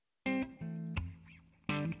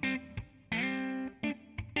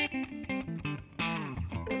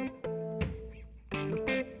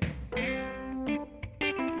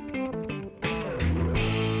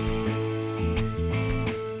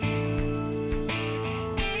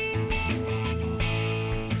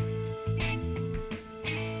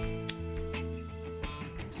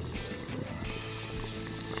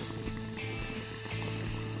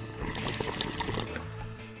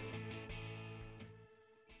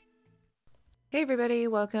Hey everybody,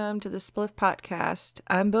 welcome to the Spliff Podcast.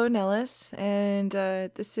 I'm Bo Nellis, and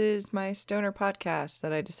this is my stoner podcast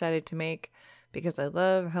that I decided to make because I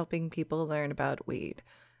love helping people learn about weed.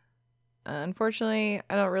 Unfortunately,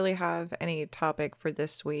 I don't really have any topic for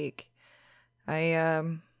this week. I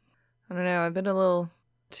don't know, I've been a little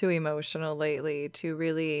too emotional lately to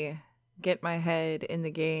really get my head in the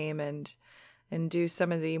game and do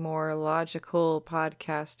some of the more logical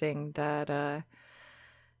podcasting that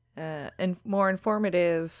and more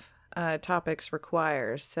informative topics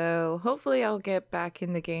require. So hopefully I'll get back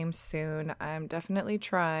in the game soon. I'm definitely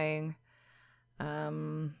trying.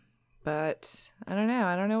 Um, but I don't know.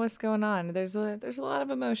 I don't know what's going on. There's a lot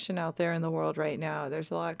of emotion out there in the world right now.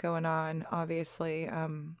 There's a lot going on, obviously,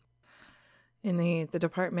 in the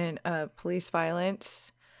Department of Police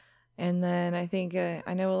Violence. And then I think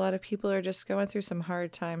I know a lot of people are just going through some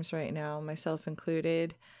hard times right now, myself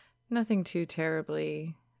included. Nothing too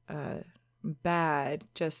terribly bad,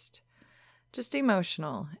 just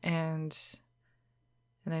emotional. And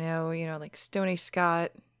I know, like Stony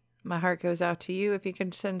Scott, my heart goes out to you. If you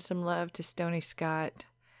can send some love to Stony Scott,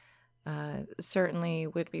 certainly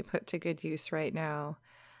would be put to good use right now.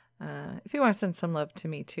 If you want to send some love to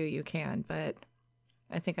me too, you can, but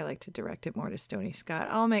I think I like to direct it more to Stony Scott.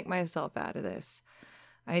 I'll make myself out of this.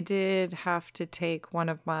 I did have to take one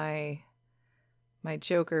of my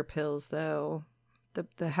Joker pills though,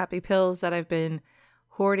 the happy pills that I've been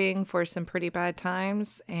hoarding for some pretty bad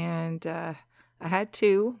times, and I had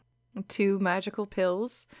two magical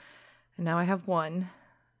pills, and now I have one.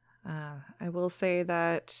 I will say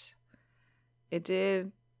that it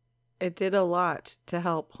did a lot to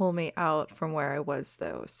help pull me out from where I was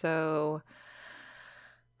though. So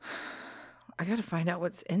I gotta find out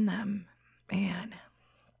what's in them, man.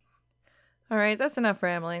 All right, that's enough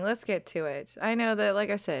rambling. Let's get to it. I know that, like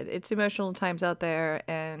I said, it's emotional times out there,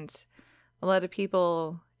 and a lot of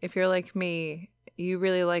people, if you're like me, you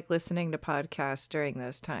really like listening to podcasts during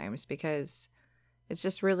those times because it's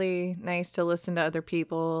just really nice to listen to other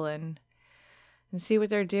people and see what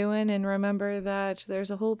they're doing and remember that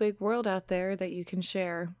there's a whole big world out there that you can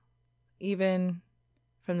share, even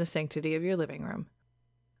from the sanctity of your living room,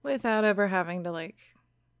 without ever having to,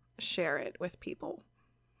 share it with people.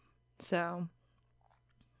 So,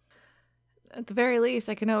 at the very least,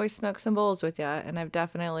 I can always smoke some bowls with ya, and I've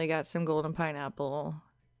definitely got some golden pineapple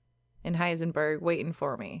in Heisenberg waiting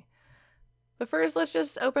for me. But first, let's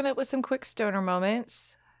just open it with some quick stoner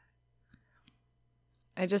moments.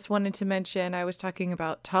 I just wanted to mention I was talking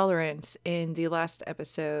about tolerance in the last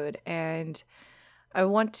episode, and I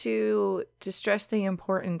want to stress the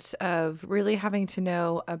importance of really having to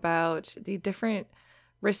know about the different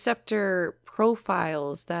receptor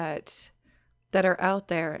profiles that are out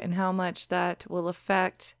there and how much that will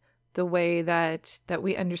affect the way that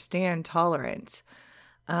we understand tolerance.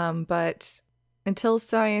 But until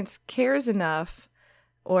science cares enough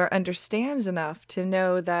or understands enough to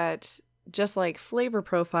know that, just like flavor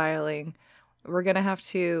profiling, we're going to have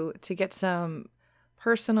to get some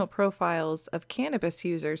personal profiles of cannabis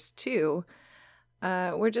users too.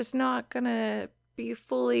 We're just not going to be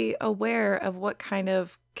fully aware of what kind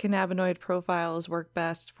of cannabinoid profiles work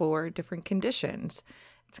best for different conditions.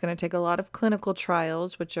 It's going to take a lot of clinical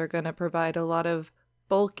trials, which are going to provide a lot of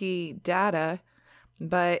bulky data,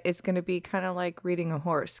 but it's going to be kind of like reading a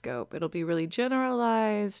horoscope. It'll be really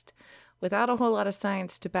generalized without a whole lot of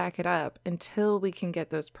science to back it up until we can get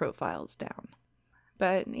those profiles down.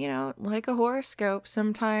 But, like a horoscope,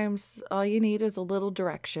 sometimes all you need is a little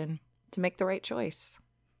direction to make the right choice.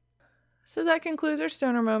 So that concludes our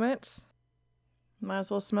stoner moments. Might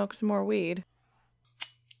as well smoke some more weed.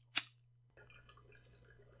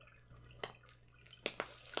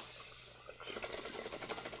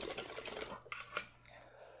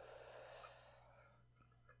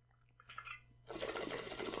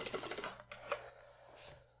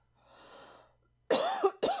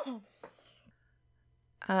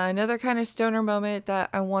 Another kind of stoner moment that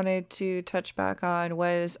I wanted to touch back on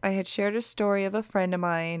was I had shared a story of a friend of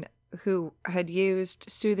mine who had used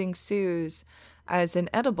Soothing Suze as an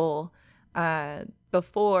edible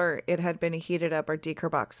before it had been heated up or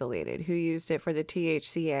decarboxylated, who used it for the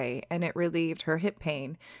THCA, and it relieved her hip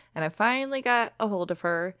pain. And I finally got a hold of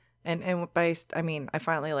her. And I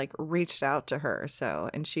finally reached out to her.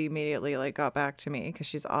 So, and she immediately got back to me because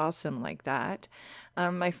she's awesome like that.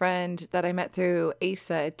 My friend that I met through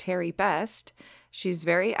ASA, Terry Best, she's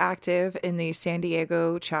very active in the San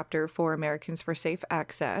Diego chapter for Americans for Safe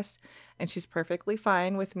Access, and she's perfectly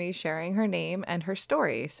fine with me sharing her name and her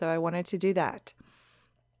story. So I wanted to do that.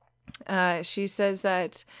 She says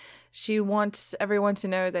that she wants everyone to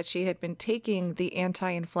know that she had been taking the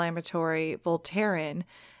anti-inflammatory Voltaren,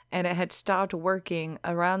 and it had stopped working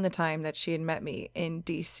around the time that she had met me in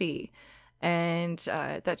DC, and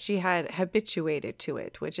that she had habituated to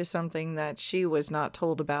it, which is something that she was not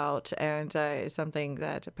told about, and is something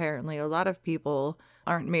that apparently a lot of people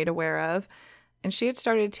aren't made aware of. And she had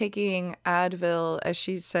started taking Advil, as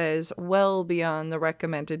she says, well beyond the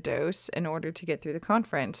recommended dose in order to get through the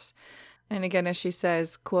conference. And again, as she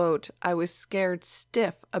says, quote, "I was scared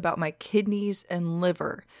stiff about my kidneys and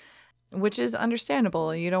liver," which is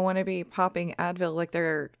understandable. You don't want to be popping Advil like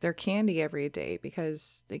they're candy every day,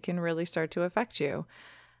 because they can really start to affect you.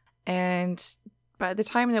 And by the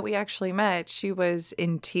time that we actually met, she was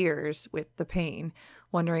in tears with the pain,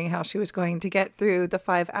 wondering how she was going to get through the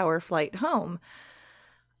 5-hour flight home.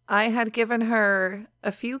 I had given her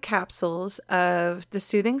a few capsules of the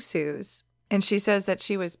Soothing Soothes, and she says that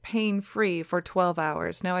she was pain-free for 12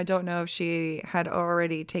 hours. Now, I don't know if she had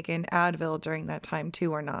already taken Advil during that time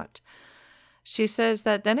too or not. She says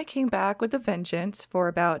that then it came back with a vengeance for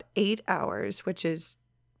about 8 hours, which is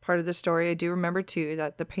part of the story. I do remember too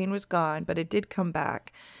that the pain was gone, but it did come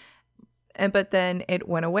back. But then it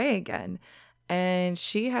went away again. And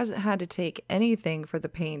she hasn't had to take anything for the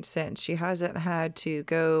pain since. She hasn't had to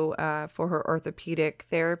go for her orthopedic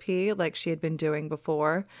therapy like she had been doing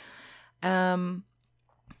before. And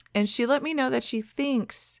she let me know that she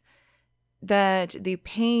thinks that the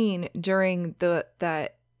pain during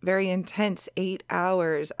that very intense 8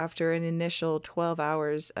 hours after an initial 12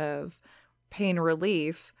 hours of pain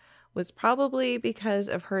relief was probably because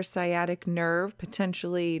of her sciatic nerve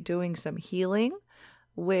potentially doing some healing,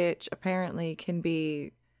 which apparently can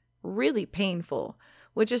be really painful,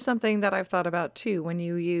 which is something that I've thought about too. When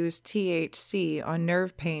you use THC on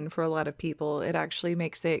nerve pain for a lot of people, it actually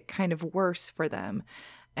makes it kind of worse for them.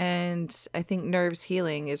 And I think nerves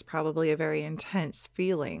healing is probably a very intense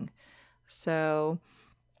feeling. So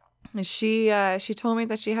she told me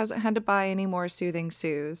that she hasn't had to buy any more Soothing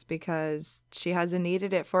Soothes because she hasn't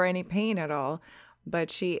needed it for any pain at all.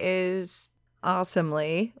 But she is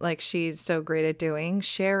awesomely, like she's so great at doing,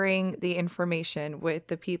 sharing the information with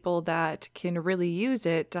the people that can really use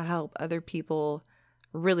it to help other people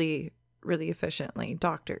really, really efficiently,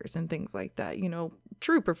 doctors and things like that,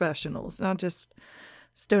 true professionals, not just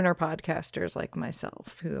stoner podcasters like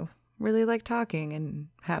myself who really like talking and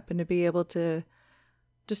happen to be able to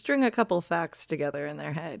string a couple facts together in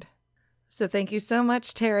their head. So thank you so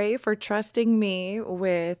much, Terry, for trusting me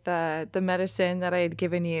with the medicine that I had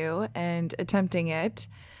given you and attempting it,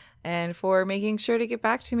 and for making sure to get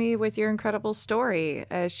back to me with your incredible story.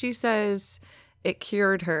 As she says, it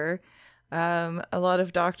cured her. A lot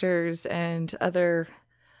of doctors and other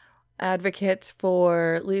advocates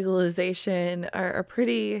for legalization are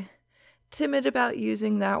pretty timid about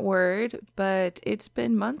using that word, but it's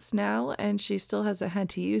been months now and she still hasn't had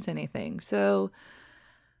to use anything. So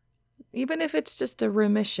even if it's just a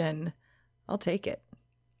remission, I'll take it.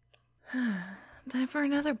 Time for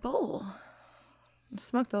another bowl. I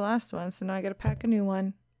smoked the last one, so now I gotta pack a new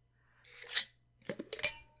one.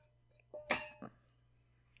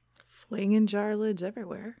 Flinging jar lids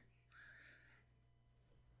everywhere.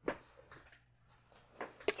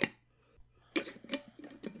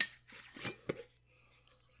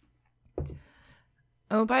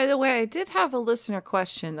 Oh, by the way, I did have a listener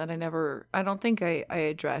question that I don't think I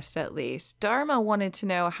addressed at least. Dharma wanted to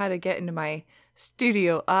know how to get into my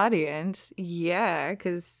studio audience. Yeah,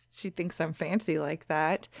 because she thinks I'm fancy like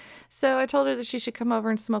that. So I told her that she should come over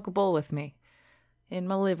and smoke a bowl with me in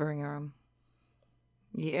my living room.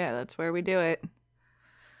 Yeah, that's where we do it.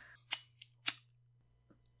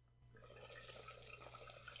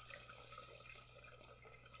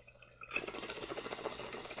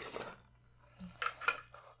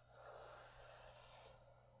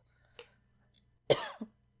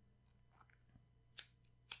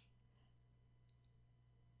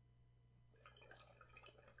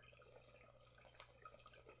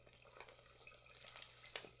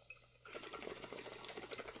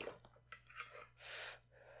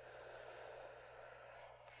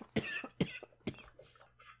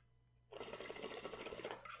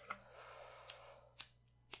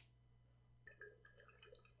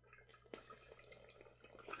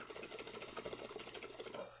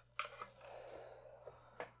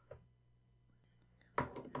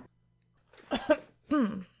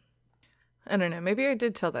 I don't know. Maybe I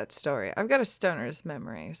did tell that story. I've got a stoner's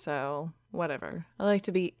memory, so whatever. I like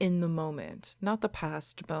to be in the moment. Not the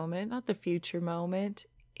past moment, not the future moment.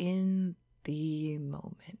 In the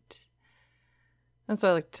moment. That's what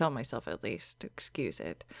I like to tell myself, at least, to excuse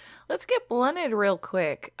it. Let's get blunted real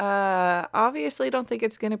quick. Obviously, don't think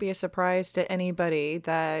it's going to be a surprise to anybody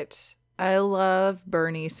that I love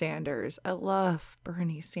Bernie Sanders. I love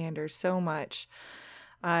Bernie Sanders so much.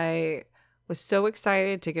 I was so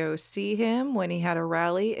excited to go see him when he had a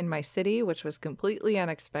rally in my city, which was completely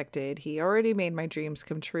unexpected. He already made my dreams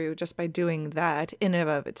come true just by doing that in and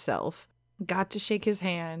of itself. Got to shake his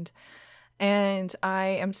hand. And I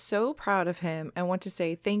am so proud of him. I want to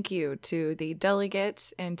say thank you to the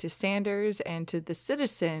delegates and to Sanders and to the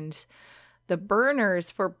citizens, the burners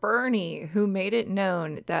for Bernie, who made it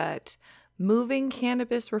known that moving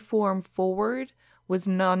cannabis reform forward was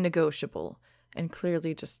non-negotiable, and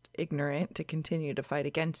clearly just ignorant to continue to fight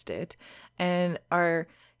against it, and are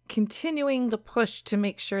continuing the push to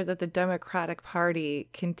make sure that the Democratic Party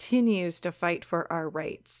continues to fight for our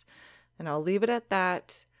rights. And I'll leave it at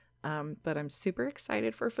that. But I'm super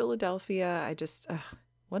excited for Philadelphia.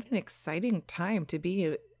 What an exciting time to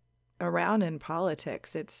be around in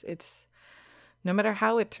politics. It's no matter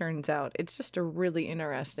how it turns out, it's just a really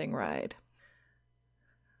interesting ride.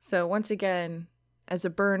 So once again, as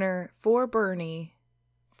a burner for Bernie,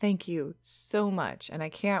 thank you so much. And I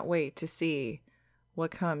can't wait to see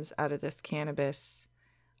what comes out of this cannabis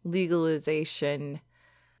legalization.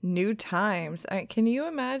 New times. Can you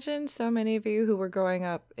imagine so many of you who were growing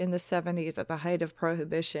up in the 70s at the height of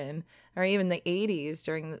prohibition, or even the 80s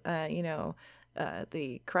during,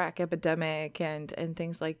 the crack epidemic and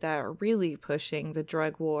things like that, really pushing the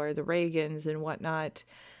drug war, the Reagans and whatnot.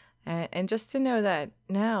 And just to know that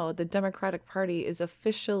now the Democratic Party is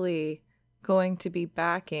officially going to be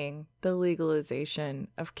backing the legalization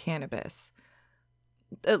of cannabis,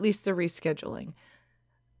 at least the rescheduling.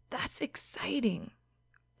 That's exciting.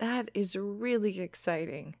 That is really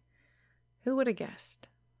exciting. Who would have guessed?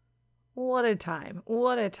 What a time.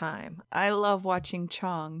 What a time. I love watching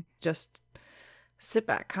Chong just sit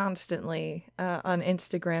back constantly on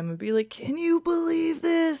Instagram and be like, can you believe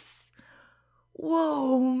this?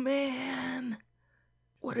 Whoa, man.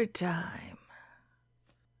 What a time.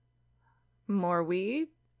 More weed?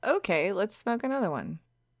 Okay, let's smoke another one.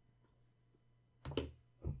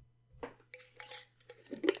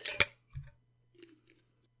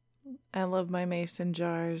 I love my mason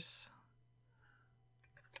jars.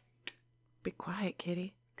 Be quiet,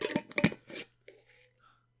 kitty.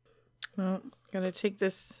 Well, gonna take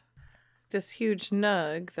this huge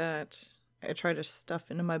nug that I try to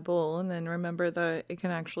stuff into my bowl, and then remember that it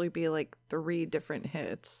can actually be like 3 different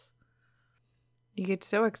hits. You get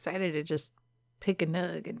so excited to just pick a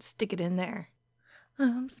nug and stick it in there.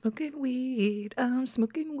 I'm smoking weed. I'm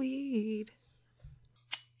smoking weed.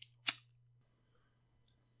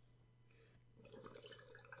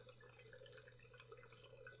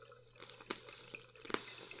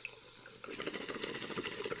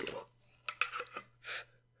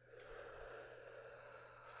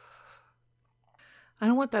 I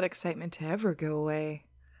don't want that excitement to ever go away.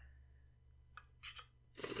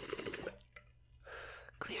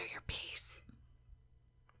 Clear your peace.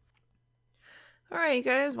 All right,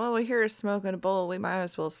 guys. While we're here smoking a bowl, we might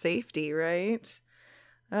as well safety, right?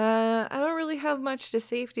 I don't really have much to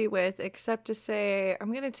safety with, except to say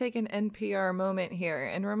I'm going to take an NPR moment here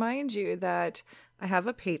and remind you that I have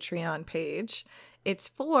a Patreon page. It's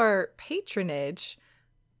for patronage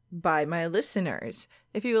by my listeners.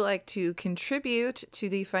 If you would like to contribute to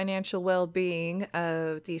the financial well-being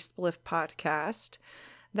of the Spliff podcast,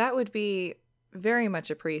 that would be very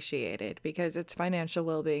much appreciated, because its financial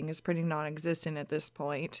well-being is pretty non-existent at this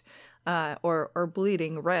point, or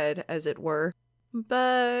bleeding red, as it were.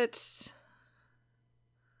 And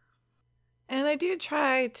I do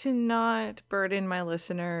try to not burden my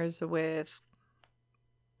listeners with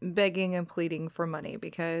begging and pleading for money,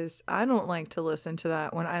 because I don't like to listen to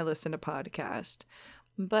that when I listen to podcasts.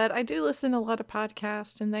 But I do listen to a lot of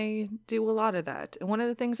podcasts, and they do a lot of that. And one of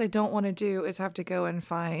the things I don't want to do is have to go and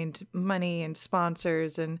find money and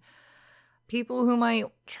sponsors and people who might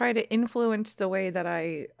try to influence the way that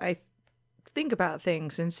I think about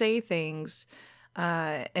things and say things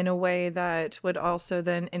in a way that would also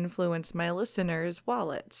then influence my listeners'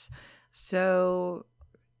 wallets. So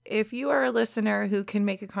if you are a listener who can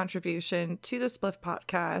make a contribution to the Spliff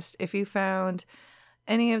podcast, if you found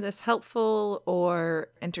any of this helpful or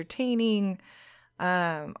entertaining,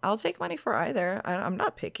 I'll take money for either. I'm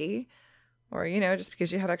not picky. Or, just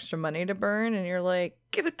because you had extra money to burn and you're like,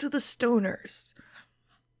 give it to the stoners.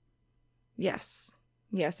 Yes,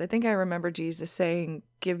 I think I remember Jesus saying,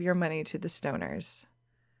 give your money to the stoners.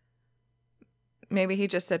 Maybe he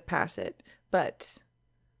just said pass it, but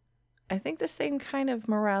I think the same kind of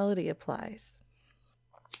morality applies.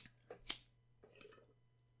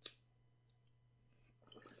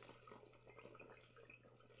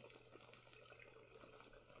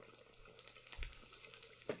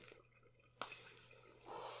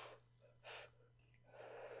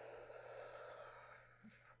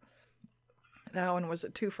 That one was a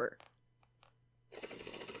twofer.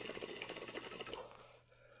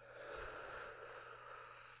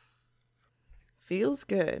 Feels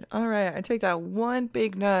good. All right, I took that one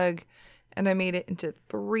big nug and I made it into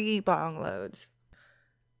 3 bong loads.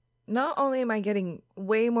 Not only am I getting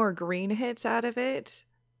way more green hits out of it,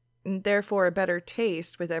 and therefore a better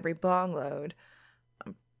taste with every bong load,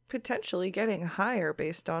 I'm potentially getting higher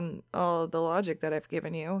based on all the logic that I've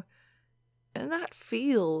given you. And that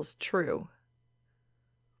feels true.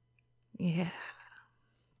 Yeah.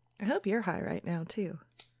 I hope you're high right now, too.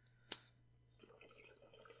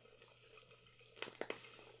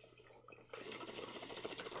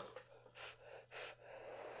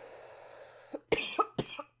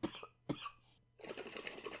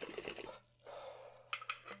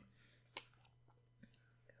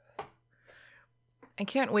 I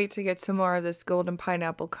can't wait to get some more of this golden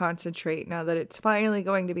pineapple concentrate now that it's finally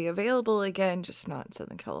going to be available again, just not in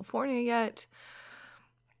Southern California yet.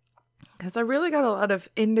 Because I really got a lot of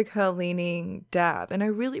indica leaning dab, and I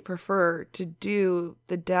really prefer to do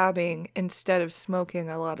the dabbing instead of smoking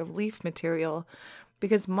a lot of leaf material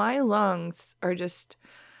because my lungs are just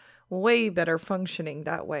way better functioning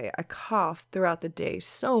that way. I cough throughout the day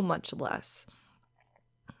so much less.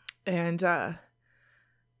 And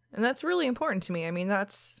that's really important to me. I mean,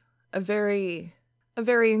 that's a very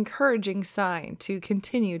encouraging sign to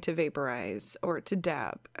continue to vaporize or to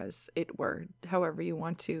dab, as it were, however you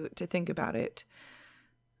want to think about it.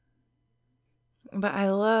 But I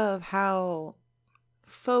love how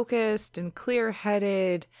focused and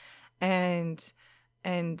clear-headed and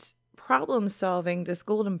problem solving this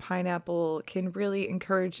golden pineapple can really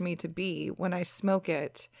encourage me to be when I smoke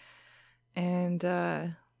it. And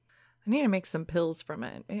I need to make some pills from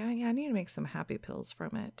it. Yeah, I need to make some happy pills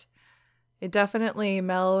from it. It definitely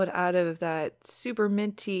mellowed out of that super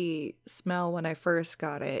minty smell when I first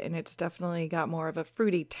got it, and it's definitely got more of a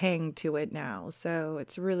fruity tang to it now, so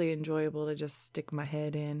it's really enjoyable to just stick my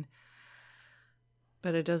head in.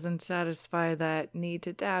 But it doesn't satisfy that need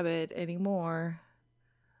to dab it anymore.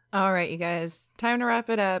 All right, you guys, time to wrap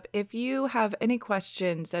it up. If you have any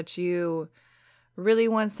questions that you really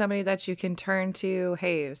want somebody that you can turn to,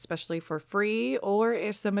 hey, especially for free, or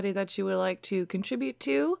if somebody that you would like to contribute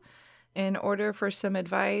to in order for some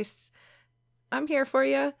advice, I'm here for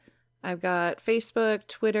you. I've got Facebook,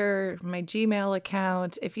 Twitter, my Gmail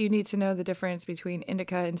account. If you need to know the difference between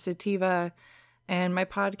indica and sativa, and my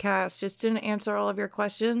podcast just didn't answer all of your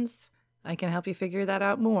questions, I can help you figure that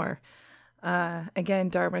out more. Again,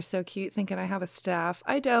 Dharma's so cute thinking I have a staff.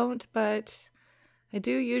 I don't, but I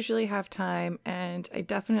do usually have time, and I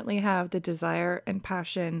definitely have the desire and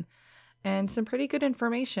passion and some pretty good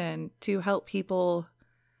information to help people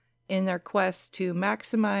in their quest to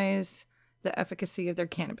maximize the efficacy of their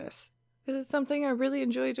cannabis. Because it's something I really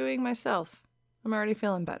enjoy doing myself. I'm already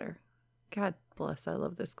feeling better. God bless, I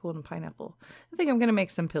love this golden pineapple. I think I'm going to make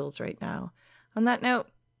some pills right now. On that note,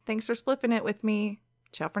 thanks for spliffing it with me.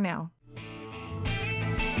 Ciao for now.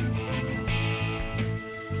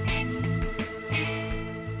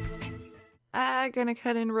 I'm going to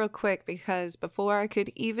cut in real quick because before I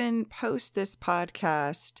could even post this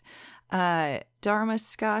podcast, Dharma,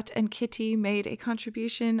 Scott, and Kitty made a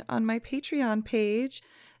contribution on my Patreon page.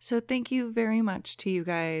 So thank you very much to you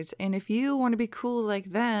guys. And if you want to be cool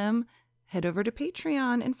like them, head over to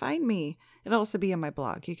Patreon and find me. It'll also be on my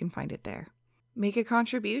blog. You can find it there. Make a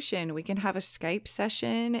contribution. We can have a Skype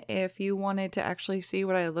session if you wanted to actually see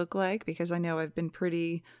what I look like, because I know I've been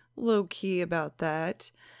pretty low-key about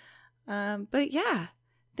that. But yeah,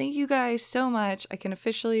 thank you guys so much. I can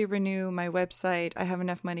officially renew my website. I have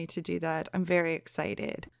enough money to do that. I'm very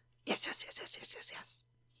excited. Yes.